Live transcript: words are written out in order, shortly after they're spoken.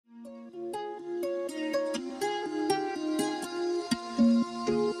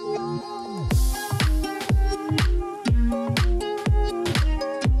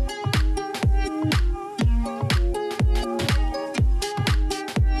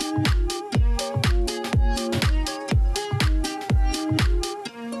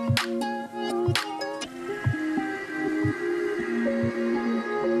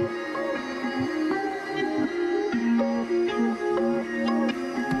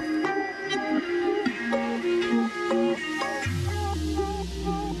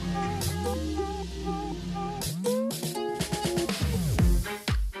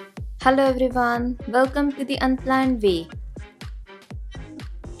Hello everyone, welcome to the Unplanned Way.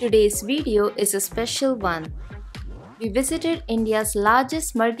 Today's video is a special one. We visited India's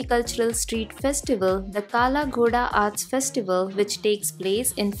largest multicultural street festival, the Kalaghoda Arts Festival, which takes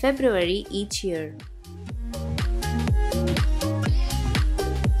place in February each year.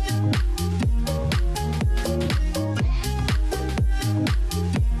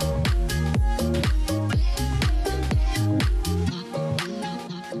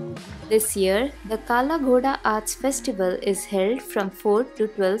 This year, the Kalaghoda Arts Festival is held from 4th to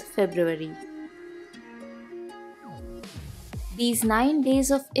 12th February. These 9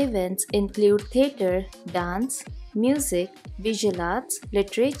 days of events include theatre, dance, music, visual arts,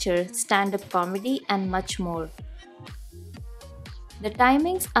 literature, stand-up comedy and much more. The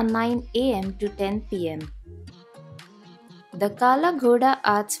timings are 9 am to 10 pm. The Kalaghoda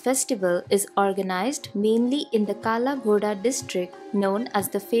Arts Festival is organized mainly in the Kalaghoda district known as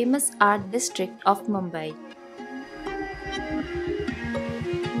the famous art district of Mumbai.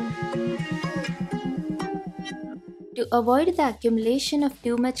 To avoid the accumulation of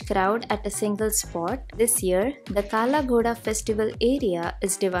too much crowd at a single spot, this year the Kalaghoda Festival area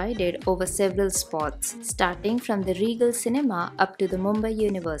is divided over several spots, starting from the Regal cinema up to the Mumbai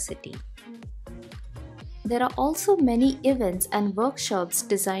University. There are also many events and workshops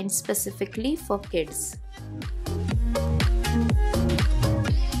designed specifically for kids.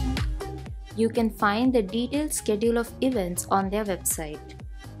 You can find the detailed schedule of events on their website.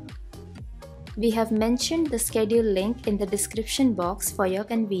 We have mentioned the schedule link in the description box for your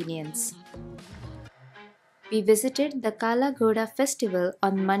convenience. We visited the Kalaghoda Festival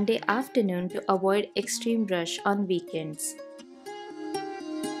on Monday afternoon to avoid extreme rush on weekends.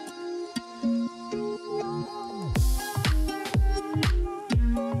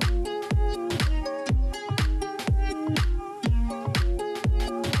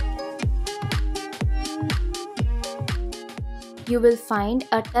 You will find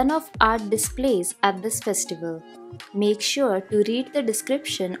a ton of art displays at this festival. Make sure to read the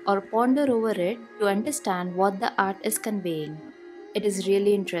description or ponder over it to understand what the art is conveying. It is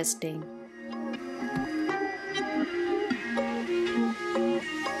really interesting.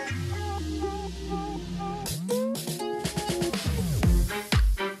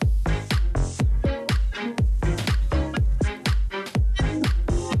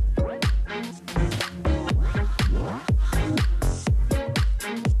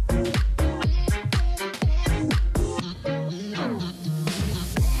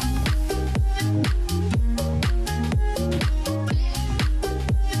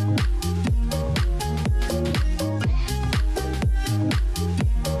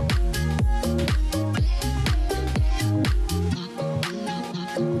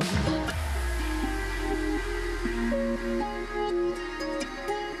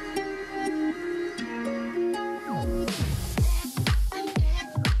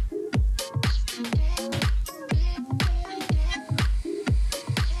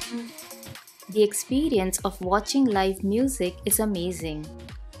 The experience of watching live music is amazing.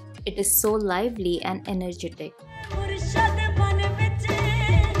 It is so lively and energetic.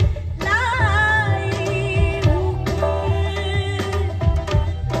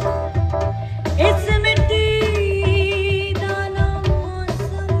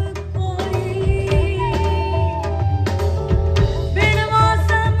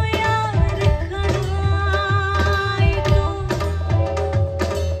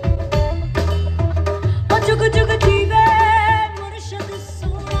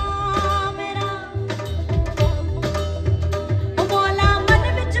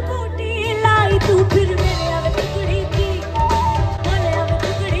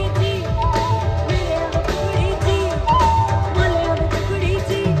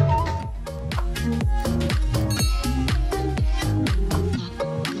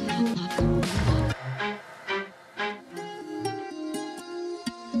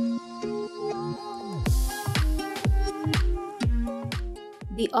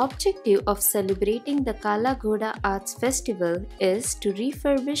 The objective of celebrating the Kalaghoda Arts Festival is to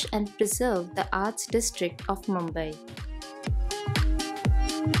refurbish and preserve the arts district of Mumbai.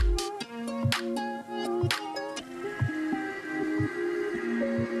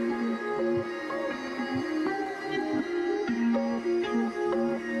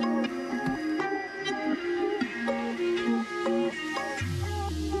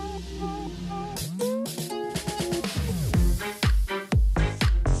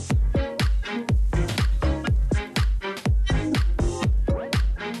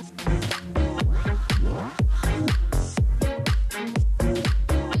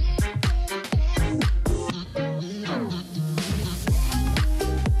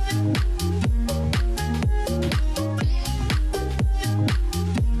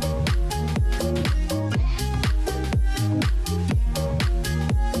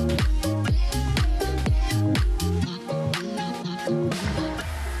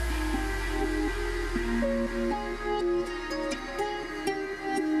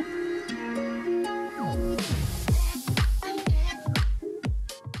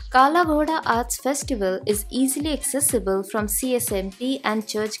 Kalaghoda Arts Festival is easily accessible from CSMT and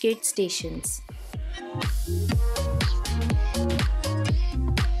Churchgate stations.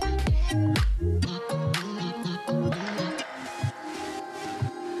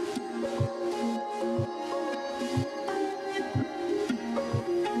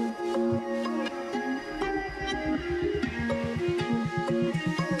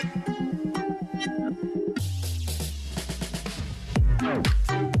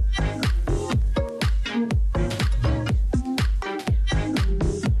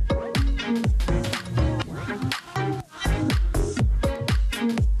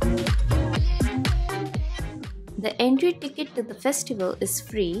 The entry ticket to the festival is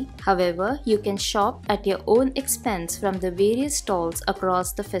free, however, you can shop at your own expense from the various stalls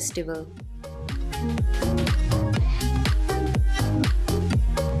across the festival.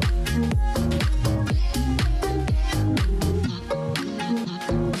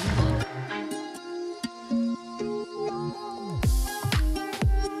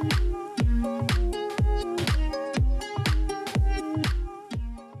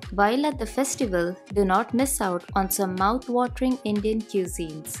 While at the festival, do not miss out on some mouth-watering Indian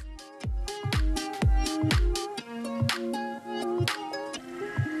cuisines.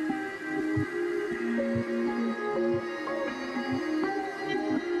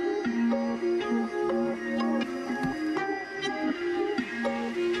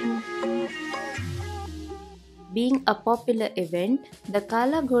 Being a popular event, the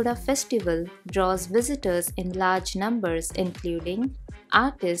Kalaghoda Festival draws visitors in large numbers including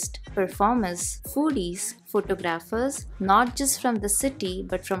artists, performers, foodies, photographers, not just from the city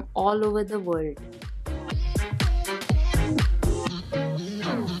but from all over the world.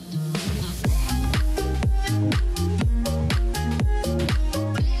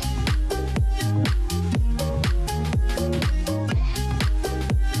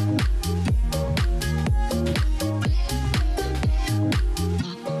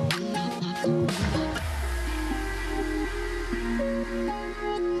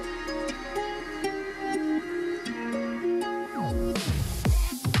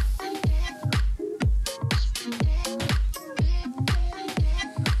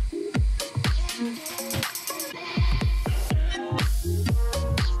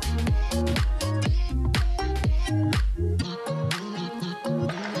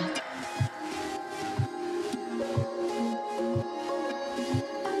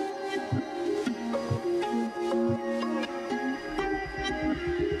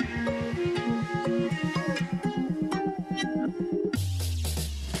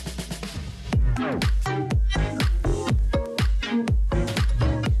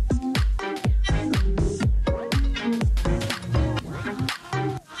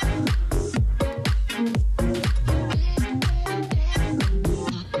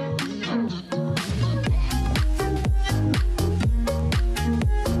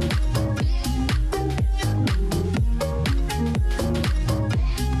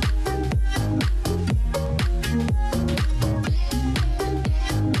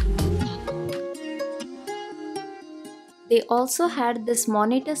 They also had this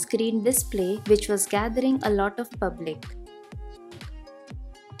monitor screen display which was gathering a lot of public.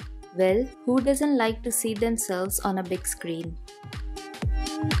 Well, who doesn't like to see themselves on a big screen?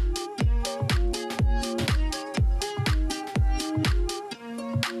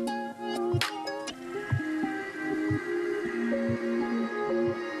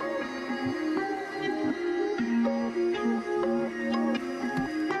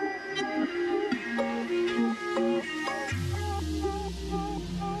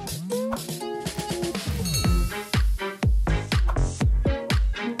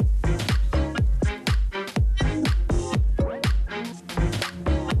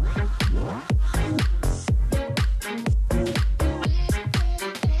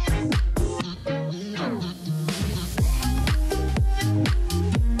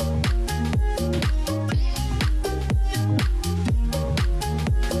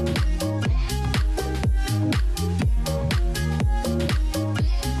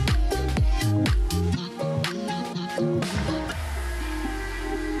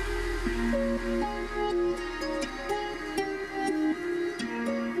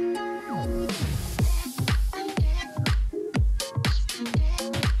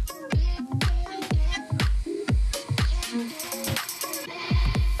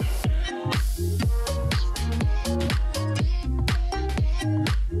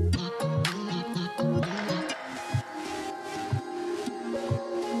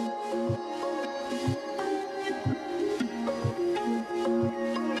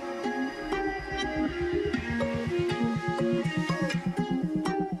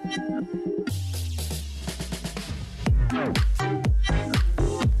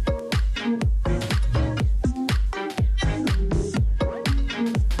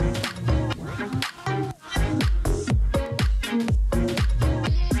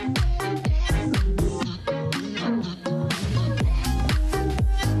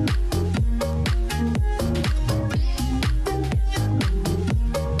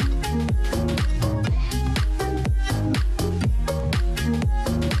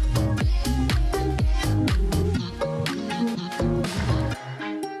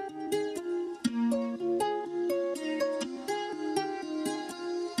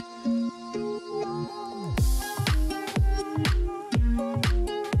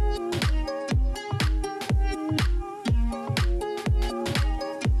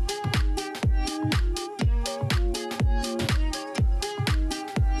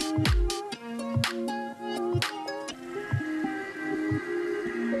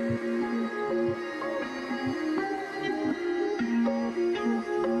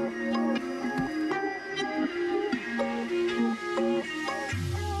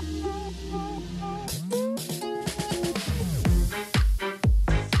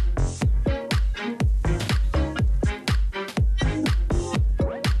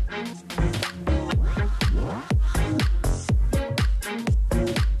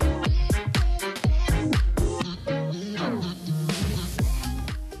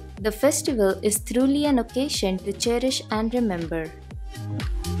 The festival is truly an occasion to cherish and remember.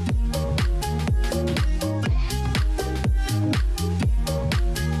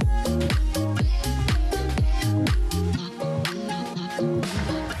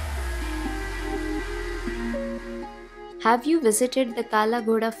 Have you visited the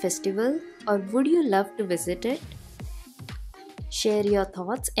Kalaghoda Festival or would you love to visit it? Share your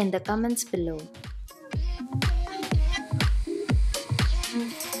thoughts in the comments below.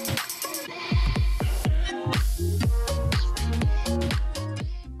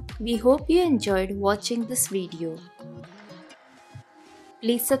 We hope you enjoyed watching this video.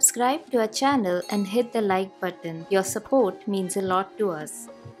 Please subscribe to our channel and hit the like button. Your support means a lot to us.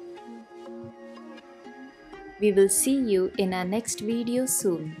 We will see you in our next video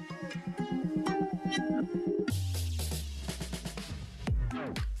soon.